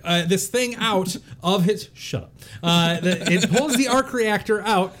reactor. this thing out of his. Shut up. It pulls the arc reactor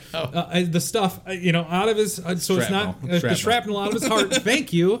out, the stuff out of his. So it's not the shrapnel out of his heart.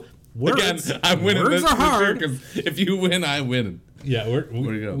 Thank you. Words. Again, I'm winning. Words this are hard. Because if you win, I win. Yeah, Where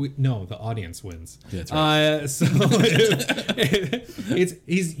do you go? No, the audience wins. Yeah, that's right.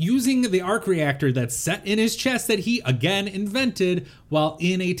 He's using the arc reactor that's set in his chest that he again invented while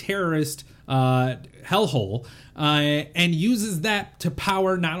in a terrorist hellhole, and uses that to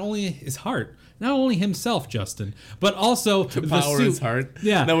power not only his heart, not only himself, Justin, but also To the power suit. his heart.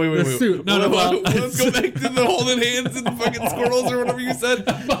 Yeah, No, wait. the suit. No, Let's go back to the holding hands and the fucking squirrels or whatever you said.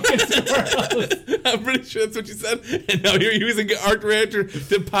 I'm pretty sure that's what you said. And now you're using an arc reactor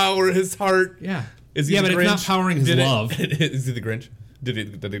to power his heart. Yeah. Is he Yeah, the but it's not Grinch? powering his love. Is he the Grinch? Did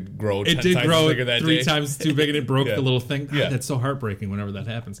it grow? 10 It did times grow bigger that 3 day? times too big, and it broke Yeah. the little thing. God, Yeah. that's so heartbreaking whenever that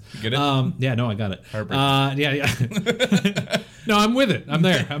happens. Get it? Yeah, no, I got it. Heartbreaking. Yeah. No, I'm with it. I'm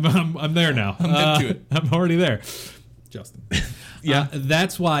there. I'm there now. I'm into it. I'm already there. Justin. Yeah.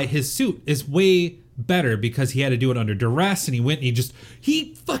 That's why his suit is way better, because he had to do it under duress, and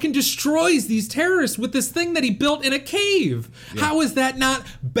he fucking destroys these terrorists with this thing that he built in a cave. Yeah. How is that not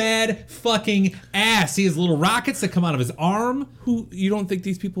bad fucking ass? He has little rockets that come out of his arm. You don't think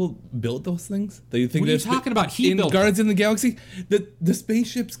these people built those things? That you think What are you that's talking about? He in built Guardians in the Galaxy? The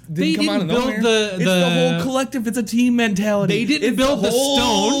spaceships They didn't come out of didn't nowhere. build It's the whole collective. It's a team mentality. They didn't It's build the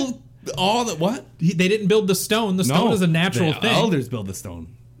whole- stone. All the what? They didn't build the stone. The stone is a natural the thing. elders build the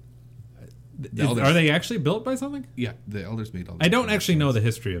stone. The elders. Are they actually built by something? Yeah, the elders made all the I don't actually know the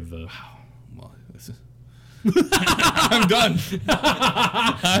history of the. Well, this is... I'm done.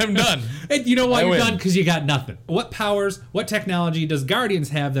 I'm done. And you know why I you're win. done? Because you got nothing. What powers, what technology does Guardians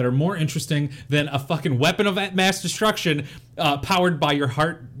have that are more interesting than a fucking weapon of mass destruction powered by your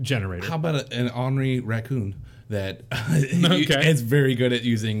heart generator? How about an ornery raccoon that Okay. is very good at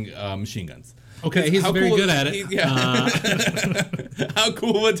using machine guns? Okay, he's How very cool good is- at it. How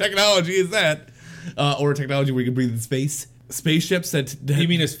cool of a technology is that? Or a technology where you can breathe in space. Spaceships that You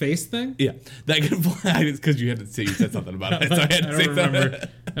mean his face thing? yeah, that can fly. It's because you had to say you said something about it, so I had I to don't say remember. that.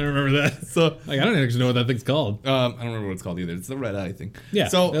 I don't remember that. So Like, I don't actually know what that thing's called. I don't remember what it's called either. It's the red eye thing. Yeah,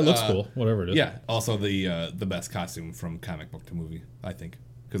 so it looks cool. Whatever it is. Yeah. Also, the best costume from comic book to movie, I think,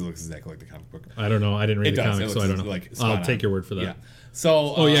 because it looks exactly like the comic book. I don't know. I didn't read It the does. comics, It so I looks don't know. like I'll spot take on. your word for that. Yeah.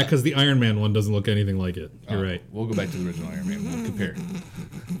 So. Oh yeah, because the Iron Man one doesn't look anything like it. You're right. We'll go back to the original Iron Man. We'll compare.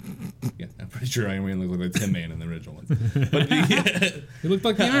 Yeah, I'm pretty sure Iron Man looked like Tin Man in the original ones. But He looked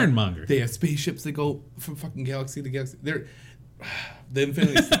like the Ironmonger. they have spaceships that go from fucking galaxy to galaxy. They're the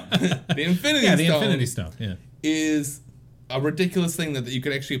Infinity Stone. The Infinity Yeah, Stone. the Infinity Stone. Yeah. Is a ridiculous thing that you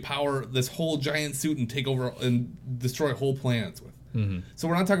could actually power this whole giant suit and take over and destroy whole planets with. So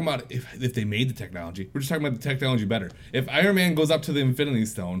we're not talking about if they made the technology. We're just talking about the technology better. If Iron Man goes up to the Infinity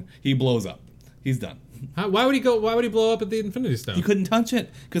Stone, he blows up. He's done. Why would he go? Why would he blow up at the Infinity Stone? He couldn't touch it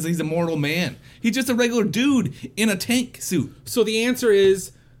because he's a mortal man. He's just a regular dude in a tank suit. So the answer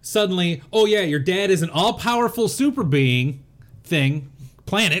is suddenly, oh yeah, your dad is an all-powerful super being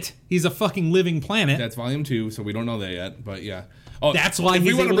planet. He's a fucking living planet. That's volume 2, so we don't know that yet. But yeah. Oh, That's why if we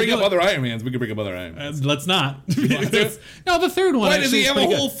he's want to able bring to up do it. other Iron Mans, we can bring up other Iron Mans. Let's not. No, the third one. Why does actually he is have a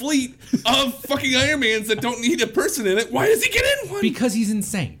pretty whole good. fleet of fucking Iron Mans that don't need a person in it? Why does he get in one? Because he's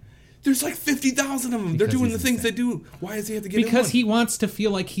insane. There's like 50,000 of them. They're Because doing the he's things they do. Why does he have to get in one? Because he wants to feel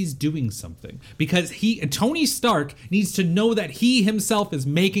like he's doing something. Because Tony Stark needs to know that he himself is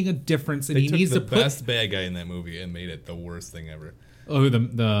making a difference, and They he took needs the to put best bad guy in that movie and made it the worst thing ever.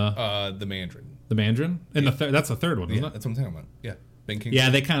 the The Mandarin. Mandarin and that's the third one, isn't Yeah, it? that's what I'm talking about. Yeah. Ben Kingsley. Yeah,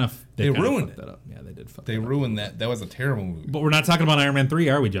 they kind of They ruined fucked it. that up. Yeah, they did fuck They that up. ruined that. That was a terrible movie. But we're not talking about Iron Man 3,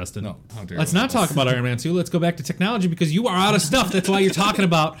 are we, Justin? No. How dare Let's you. not talk about Iron Man 2. Let's go back to technology because you are out of stuff. That's why you're talking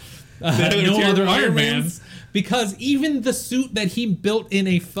about no terrible other Iron Iron Mans? Mans. Because even the suit that he built in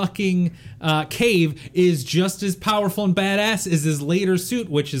a fucking cave is just as powerful and badass as his later suit,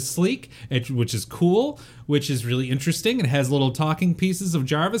 which is sleek, which is cool, which is really interesting. It has little talking pieces of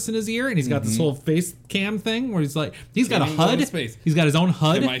Jarvis in his ear, and he's got this whole face cam thing where he's like, he's got a Can he go into HUD. space? He's got his own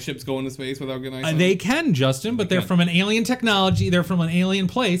HUD. Can my ships go into space without getting ice on They them? can, Justin, but they're can. from an alien technology. They're from an alien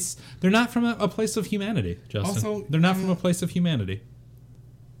place. They're not from a place of humanity, Justin. Also, they're not from a place of humanity.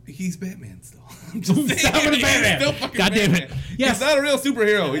 He's Batman still. I'm just saying. Stop it, He's Batman. still fucking God damn it. Batman. Yes. He's not a real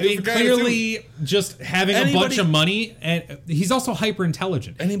superhero. He's I mean, just a guy in a suit. clearly, just having a bunch of money, and he's also hyper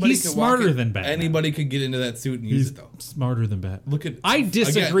intelligent. He's could smarter walk in- than Batman. Anybody could get into that suit and use He's it though. smarter than Batman. Look at. I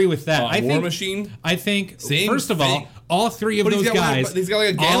disagree again, with that. I War think Machine. I think Same first of all, thing. all three of But those he's got guys. Like, he's got like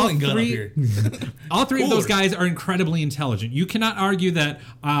a gallon gun up here. All three of those Cooler. guys are incredibly intelligent. You cannot argue that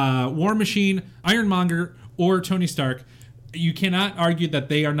War Machine, Ironmonger, or Tony Stark. You cannot argue that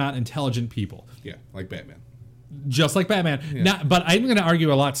they are not intelligent people. Yeah, like Batman. Just like Batman. But I'm going to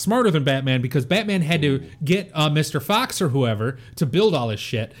argue a lot smarter than Batman because Batman had to get Mr. Fox or whoever to build all his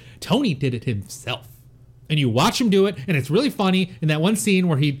shit. Tony did it himself. And you watch him do it, and it's really funny in that one scene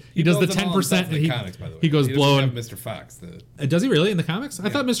where he does the builds it all himself 10%. in And the comics, by the way. he goes doesn't blowing. have Mr. Fox. Does he really in the comics? I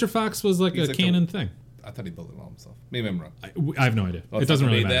thought Mr. Fox was like He's a like canon thing. I thought he built it all himself. Maybe I'm wrong. I have no idea. Well, It doesn't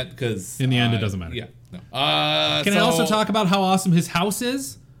really made matter. that because In the end, it doesn't matter. Yeah. No. Can I also talk about how awesome his house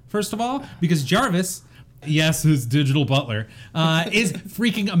is, first of all? Because Jarvis, yes, his digital butler, is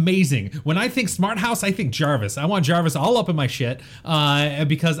freaking amazing. When I think smart house, I think Jarvis. I want Jarvis all up in my shit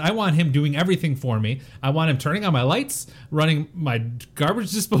because I want him doing everything for me. I want him turning on my lights, running my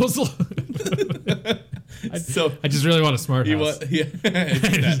garbage disposal. I just really want a smart house. Yeah.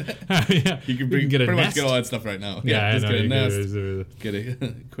 Yeah. You can We get a pretty much nest. get all that stuff right now. Yeah, I just know, get a you nest. can- Get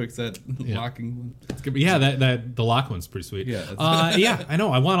a quick set locking one. Yeah, that the lock one's pretty sweet. Yeah, yeah, I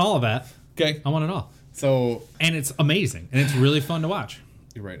know. I want all of that. Okay. I want it all. So And it's amazing. And it's really fun to watch.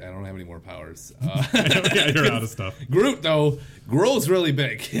 you're right. I don't have any more powers. Yeah, you're out of stuff. Groot though grows really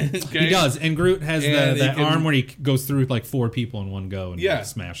big. Okay? He does. And Groot has And that he can- arm where he goes through like 4 people in one go and Yeah.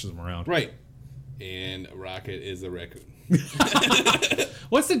 smashes them around. Right. And Rocket is a raccoon.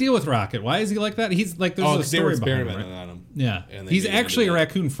 What's the deal with Rocket? Why is he like that? He's like, there's a 'cause they were story behind him, experimenting right? on him. Yeah. And they He's made him actually do a that.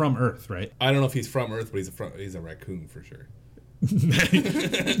 raccoon from Earth, right? I don't know if he's from Earth, but he's a raccoon for sure.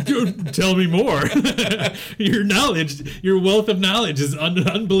 Dude, tell me more. Your wealth of knowledge is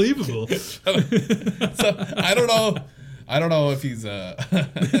unbelievable. So I don't know if he's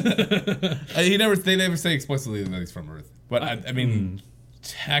they never say explicitly that he's from Earth. But I mean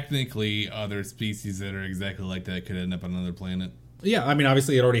technically other species that are exactly like that could end up on another planet. Yeah, I mean,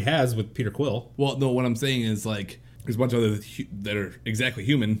 obviously it already has with Peter Quill. Well, no, what I'm saying is like there's a bunch of others that are exactly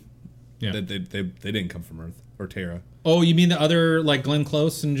human Yeah. that they didn't come from Earth or Terra. Oh, you mean the other, like Glenn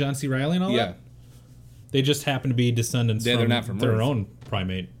Close and John C. Reilly and all Yeah. that? They just happen to be descendants Yeah, from, they're not from their Earth. own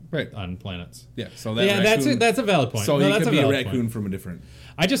primate Right. on planets. Yeah. So that Yeah, raccoon, that's a valid point. So No, he that's could be a valid raccoon point. from a different.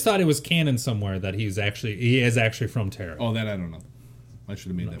 I just thought it was canon somewhere that he is actually from Terra. Oh, that I don't know. I should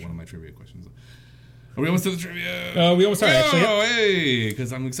have made that one of my trivia questions. Are we almost to the trivia? We almost are, actually. Oh, hey,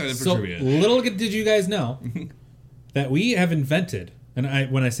 because I'm excited for So trivia. little did you guys know that we have invented,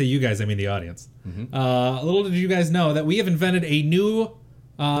 and when I say you guys, I mean the audience. Little did you guys know that we have invented a new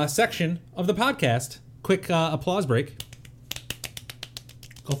section of the podcast. Quick applause break.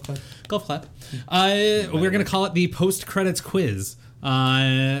 Golf clap. Golf clap. We're going to call it the post-credits quiz. So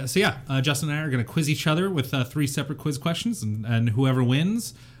yeah, Justin and I are going to quiz each other with 3 separate quiz questions, and whoever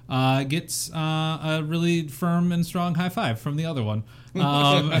wins gets a really firm and strong high five from the other one.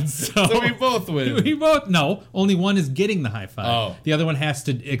 So we both win. We both no. Only one is getting the high five. Oh. The other one has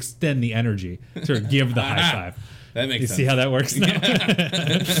to extend the energy to give the high five. That makes You sense. see how that works now?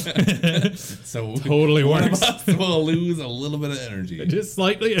 So Totally one works. of us will lose a little bit of energy. Just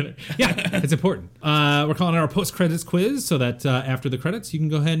slightly. Yeah, it's important. We're calling it our post-credits quiz so that after the credits, you can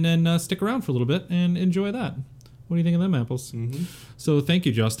go ahead and stick around for a little bit and enjoy that. What do you think of them apples? Mm-hmm. So thank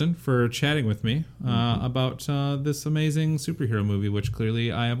you, Justin, for chatting with me about this amazing superhero movie, which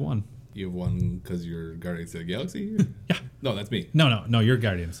clearly I have won. You have won because you're Guardians of the Galaxy? Yeah. No, that's me. No, you're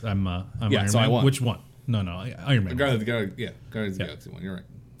Guardians. I'm Yeah, Iron so Man. I won. Which one? No, Iron Man. Guardians of the Galaxy one. You're right.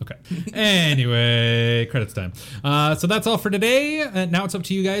 Okay. Anyway, credits time. So that's all for today. Now it's up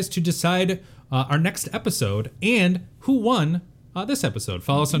to you guys to decide our next episode and who won this episode.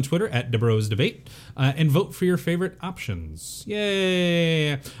 Follow us on Twitter at DeBros Debate and vote for your favorite options.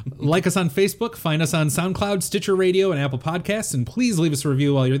 Yay! Like us on Facebook, find us on SoundCloud, Stitcher Radio, and Apple Podcasts, and please leave us a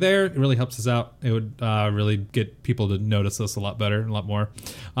review while you're there. It really helps us out. It would really get people to notice us a lot better, a lot more.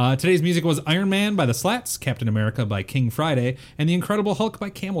 Today's music was Iron Man by The Slats, Captain America by King Friday, and The Incredible Hulk by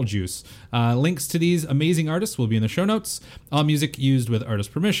Camel Juice. Links to these amazing artists will be in the show notes. All music used with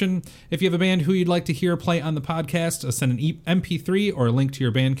artist permission. If you have a band who you'd like to hear play on the podcast, send an MP3 or a link to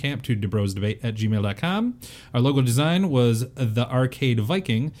your Bandcamp to debrosdebate@gmail.com. Our logo design was The Arcade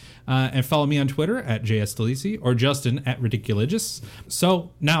Viking. And follow me on Twitter at JSDelisi or Justin at Ridiculous.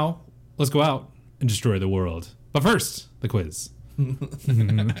 So now, let's go out and destroy the world. But first, the quiz. That's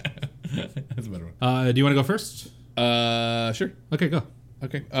a better one. Do you want to go first? Sure. Okay, go.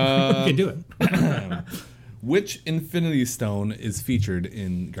 Okay. Okay, do it. Which Infinity Stone is featured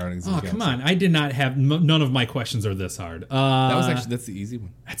in Guardians of the Galaxy? Come on. I did not have... none of my questions are this hard. That's the easy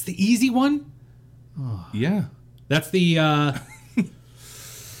one. That's the easy one? Yeah. That's the...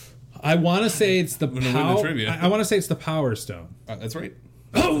 I want to say it's the Power... I want to say it's the Power Stone. That's right.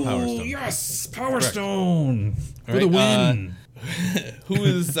 Oh, Power Stone. yes! Power Stone! For All the right, win! Who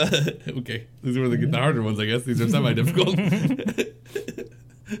is... okay. These are the harder ones, I guess. These are semi-difficult.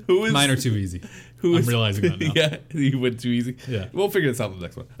 Who is... Mine are too easy. I'm realizing that now. Yeah, you went too easy. Yeah. We'll figure this out in the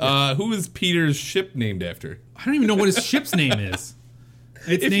next one. Who is Peter's ship named after? I don't even know what his ship's name is.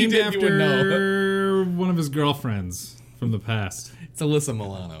 It's If you named did, you would after one of his girlfriends from the past. It's Alyssa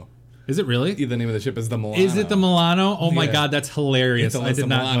Milano. Is it really? The name of the ship is the Milano. Is it the Milano? Oh my Yeah. God, that's hilarious. It's I did Alyssa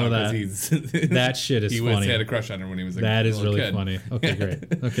not know Milano, that. 'cause he's That shit is he funny. had a crush on her when he was a That is little really kid. funny. Okay,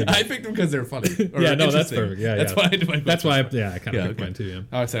 great. Okay, I great. picked them because they're funny. Or Yeah, no, that's interesting. perfect. Yeah, that's yeah. why I did my That's why I question. kind of picked mine too, yeah.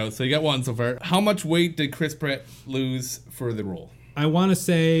 All right, so you got one so far. How much weight did Chris Pratt lose for the role? I want to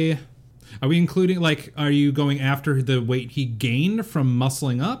say, are we including, like, are you going after the weight he gained from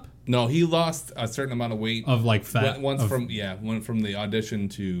muscling up? No, he lost a certain amount of weight. Of, like, fat? Went of- from the audition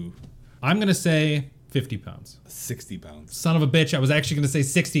to I'm going to say 50 pounds. 60 pounds. Son of a bitch, I was actually going to say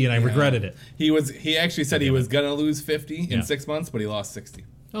 60 and I regretted it. He actually said he was gonna lose 50 Yeah. in 6 months, but he lost 60.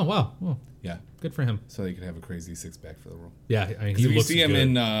 Oh, wow. Oh, Yeah, good for him. so he could have a crazy six pack for the role. Yeah, I mean, If he you looks see him good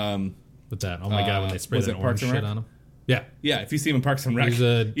in, with that. Oh my God, when they spray was that it orange Parks and shit Rec? on him. Yeah. yeah, if you see him in Parks and Rec,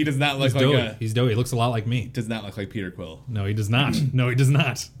 he does not look He's like doughy. He's doughy. He looks a lot like me. does not look like Peter Quill. No, he does not. No, he does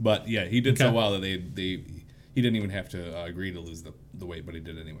not. But yeah, he did so Okay. well that he didn't even have to agree to lose the weight, but he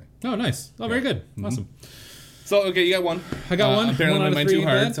did anyway. Oh, nice. Oh, very good. Awesome. So okay, you got one. I got one. Apparently, One out of mine three, too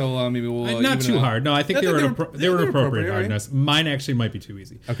hard. bad. So maybe we'll Not even too it out. hard. No, I think they were appropriate right? hardness. Mine actually might be too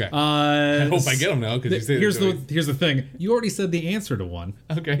easy. Okay. I hope I get them now because you say Here's the thing. You already said the answer to one.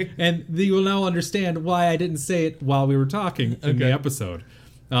 Okay. And you will now understand why I didn't say it while we were talking in the episode.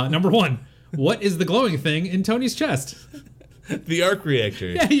 Number one, what is the glowing thing in Tony's chest? The arc reactor.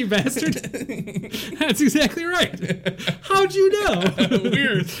 Yeah, you bastard. That's exactly right. How'd you know?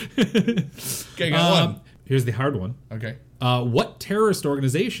 Weird. Okay, got one. Here's the hard one. Okay. What terrorist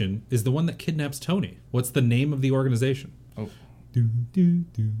organization is the one that kidnaps Tony? What's the name of the organization? Oh.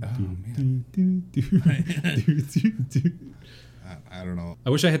 I don't know. I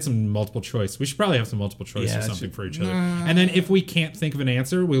wish I had some multiple choice. We should probably have some multiple choice Yeah, or that something should- for each other. And then if we can't think of an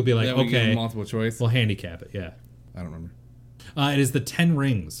answer, we'll be like, Yeah, we can give okay, multiple choice. we'll handicap it. Yeah. I don't remember. It is the 10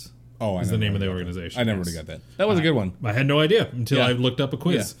 Rings. Oh, is the name of the organization. I never Yes. would have got that. That was a good one. I had no idea until Yeah. I looked up a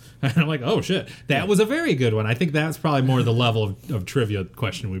quiz. And I'm like, oh, shit. That was a very good one. I think that's probably more the level of trivia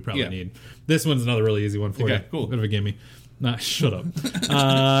question we probably Yeah. need. This one's another really easy one for you. Okay, cool. Bit of a gimme. Nah, shut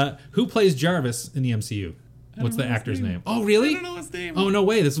up. Who plays Jarvis in the MCU? What's the actor's name? Oh, really? I don't know his name. Oh, no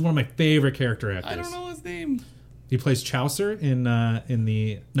way. This is one of my favorite character actors. I don't know his name. He plays Chaucer in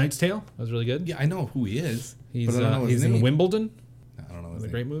the Knight's Tale. That was really good. Yeah, I know who he is. He's but I don't know his he's name. in Wimbledon. I don't know his The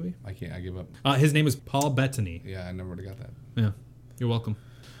name. great movie. I can't. I give up. His name is Paul Bettany. Yeah, I never would have got that. Yeah, you're welcome.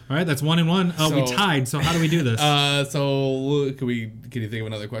 All right, that's 1-1. Oh, we So- tied. So how do we do this? So can you think of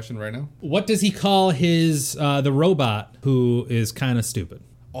another question right now? What does he call his the robot who is kind of stupid?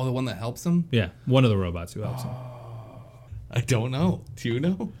 Oh, the one that helps him? Yeah, one of the robots who helps him. I don't know. Do you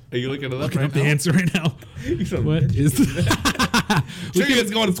know? Are you looking it up Looking right up the now? answer right now. What is Sure, it's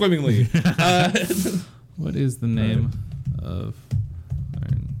going swimmingly. what is the name of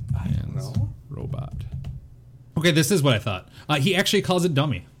Iron Man's know. robot? Okay, this is what I thought. He actually calls it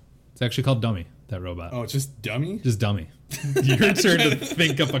Dummy. It's actually called Dummy. That robot. Oh, it's just dummy? Just Dummy. Your turn to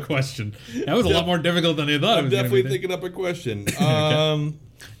think up a question. That was a lot more difficult than I thought it I'm was gonna definitely be. thinking up a question.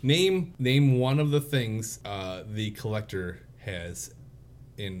 Name one of the things the collector has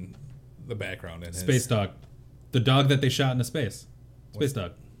in the background. In Space Dog. The dog that they shot into space. Space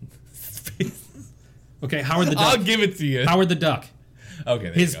Dog. Space. Okay, Howard the Duck. I'll give it to you. Howard the Duck. Okay,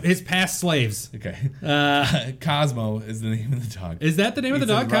 there His you go. his past slaves. Okay. Cosmo is the name of the dog. Is that the name of the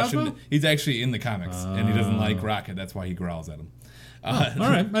He's a dog, Russian- Cosmo? He's actually in the comics, and he doesn't like Rocket. That's why he growls at him. All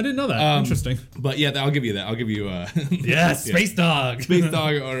right, I didn't know that. Interesting. But yeah, I'll give you that. I'll give you Yes, Space Dog. Space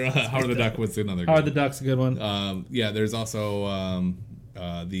Dog or Howard the Duck was another. Howard good the Duck's a good one. Yeah, there's also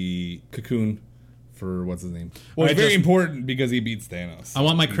the Cocoon for what's his name. Well, Alright, it's very Justin. important because he beats Thanos. I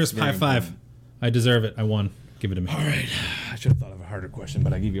want my It's crisp very high five. important. I deserve it. I won. Give it to me. All right, I should have thought of a harder question,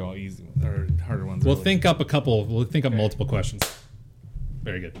 but I give you all easy or harder ones. We'll early. think up a couple. We'll think up multiple questions.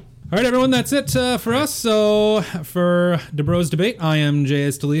 Very good. All right, everyone, that's it for us. So for DeBros Debate, I am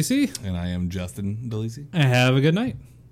J.S. DeLisi. And I am Justin DeLisi. Have a good night.